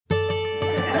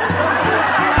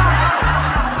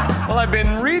Well, I've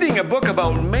been reading a book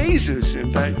about mazes,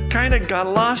 and I kind of got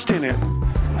lost in it.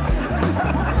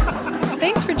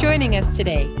 Thanks for joining us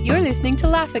today. You're listening to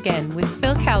Laugh Again with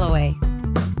Phil Callaway.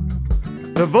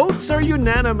 The votes are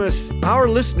unanimous. Our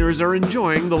listeners are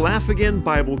enjoying the Laugh Again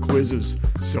Bible quizzes.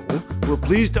 So, we're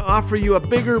pleased to offer you a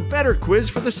bigger, better quiz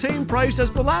for the same price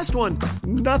as the last one.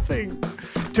 Nothing.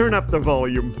 Turn up the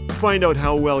volume. Find out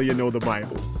how well you know the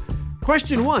Bible.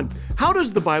 Question 1. How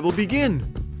does the Bible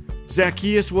begin?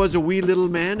 Zacchaeus was a wee little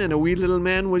man, and a wee little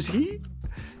man was he?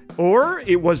 Or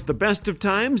it was the best of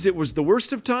times, it was the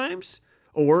worst of times?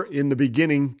 Or in the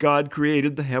beginning, God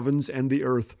created the heavens and the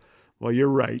earth? Well, you're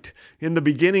right. In the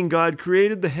beginning, God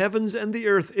created the heavens and the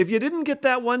earth. If you didn't get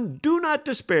that one, do not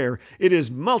despair. It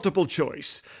is multiple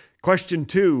choice. Question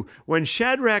 2. When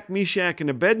Shadrach, Meshach, and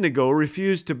Abednego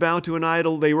refused to bow to an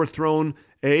idol, they were thrown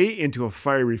A, into a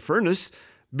fiery furnace,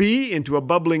 B, into a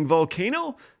bubbling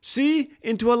volcano, C,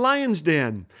 into a lion's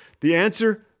den. The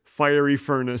answer, fiery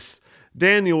furnace.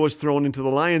 Daniel was thrown into the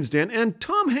lion's den, and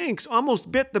Tom Hanks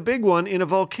almost bit the big one in a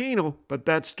volcano, but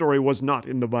that story was not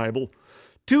in the Bible.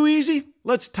 Too easy?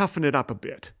 Let's toughen it up a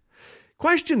bit.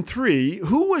 Question 3.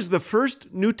 Who was the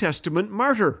first New Testament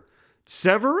martyr?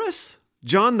 Severus?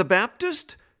 John the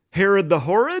Baptist? Herod the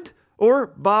Horrid? Or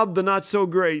Bob the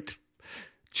Not-So-Great?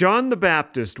 John the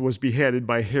Baptist was beheaded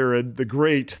by Herod the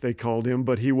Great, they called him,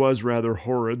 but he was rather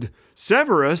horrid.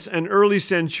 Severus, an early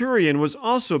centurion, was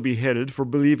also beheaded for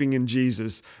believing in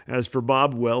Jesus. As for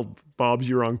Bob, well, Bob's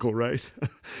your uncle, right?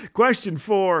 Question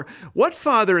 4. What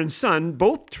father and son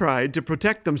both tried to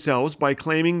protect themselves by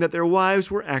claiming that their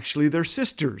wives were actually their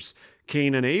sisters?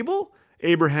 Cain and Abel?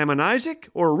 Abraham and Isaac?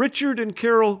 Or Richard and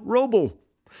Carol Roble?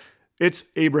 It's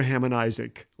Abraham and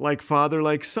Isaac, like father,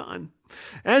 like son.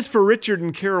 As for Richard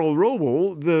and Carol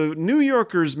Roble, the New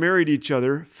Yorkers married each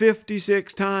other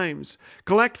 56 times.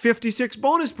 Collect 56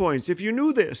 bonus points if you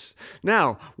knew this.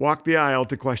 Now, walk the aisle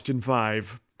to question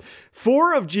 5.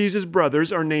 4 of Jesus'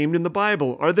 brothers are named in the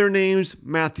Bible. Are their names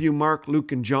Matthew, Mark,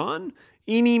 Luke, and John?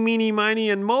 Eeny, meeny, miny,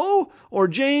 and Mo? Or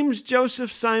James, Joseph,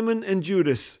 Simon, and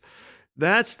Judas?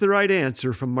 That's the right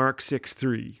answer from Mark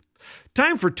 6:3.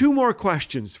 Time for 2 more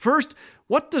questions. First,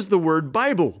 what does the word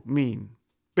Bible mean?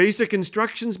 Basic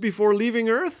instructions before leaving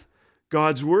Earth?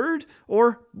 God's Word?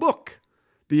 Or book?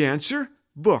 The answer,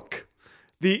 book.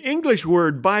 The English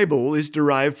word Bible is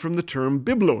derived from the term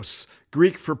biblos,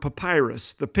 Greek for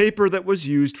papyrus, the paper that was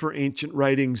used for ancient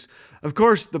writings. Of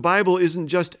course, the Bible isn't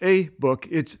just a book,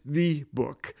 it's the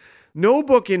book. No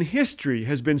book in history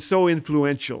has been so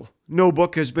influential. No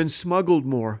book has been smuggled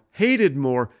more, hated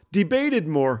more, debated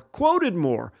more, quoted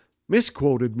more,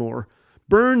 misquoted more,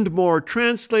 burned more,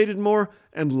 translated more,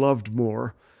 and loved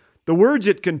more. The words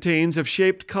it contains have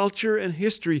shaped culture and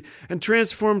history and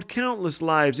transformed countless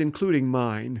lives, including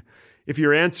mine. If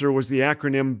your answer was the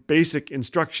acronym Basic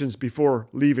Instructions Before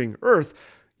Leaving Earth,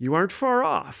 you aren't far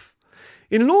off.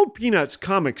 In an old Peanuts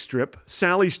comic strip,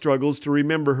 Sally struggles to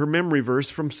remember her memory verse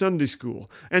from Sunday school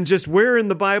and just where in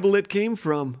the Bible it came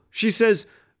from. She says,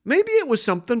 maybe it was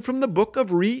something from the book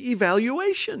of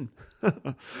re-evaluation.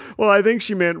 Well, I think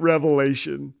she meant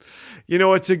Revelation. You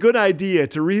know, it's a good idea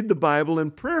to read the Bible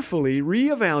and prayerfully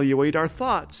reevaluate our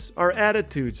thoughts, our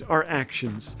attitudes, our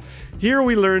actions. Here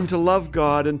we learn to love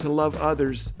God and to love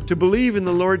others, to believe in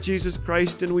the Lord Jesus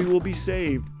Christ, and we will be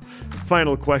saved.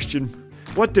 Final question.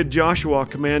 What did Joshua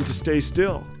command to stay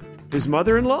still? His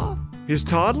mother-in-law? His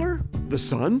toddler? The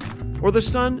sun? Or the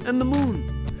sun and the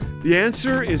moon? The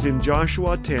answer is in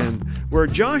Joshua 10, where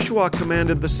Joshua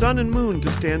commanded the sun and moon to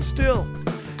stand still.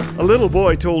 A little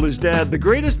boy told his dad the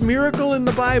greatest miracle in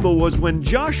the Bible was when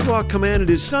Joshua commanded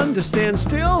his son to stand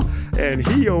still, and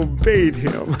he obeyed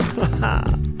him.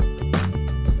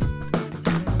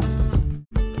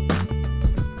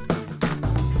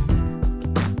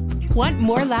 Want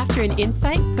more laughter and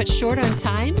insight, but short on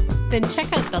time? Then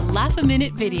check out the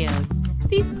Laugh-A-Minute videos.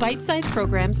 These bite-sized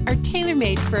programs are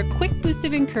tailor-made for a quick boost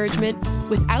of encouragement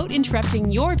without interrupting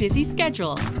your busy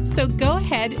schedule. So go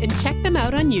ahead and check them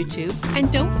out on YouTube, and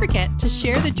don't forget to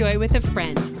share the joy with a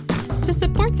friend. To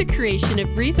support the creation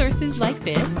of resources like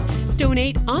this,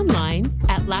 donate online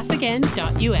at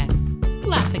laughagain.us.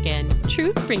 Laugh Again,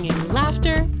 truth bringing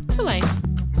laughter to life.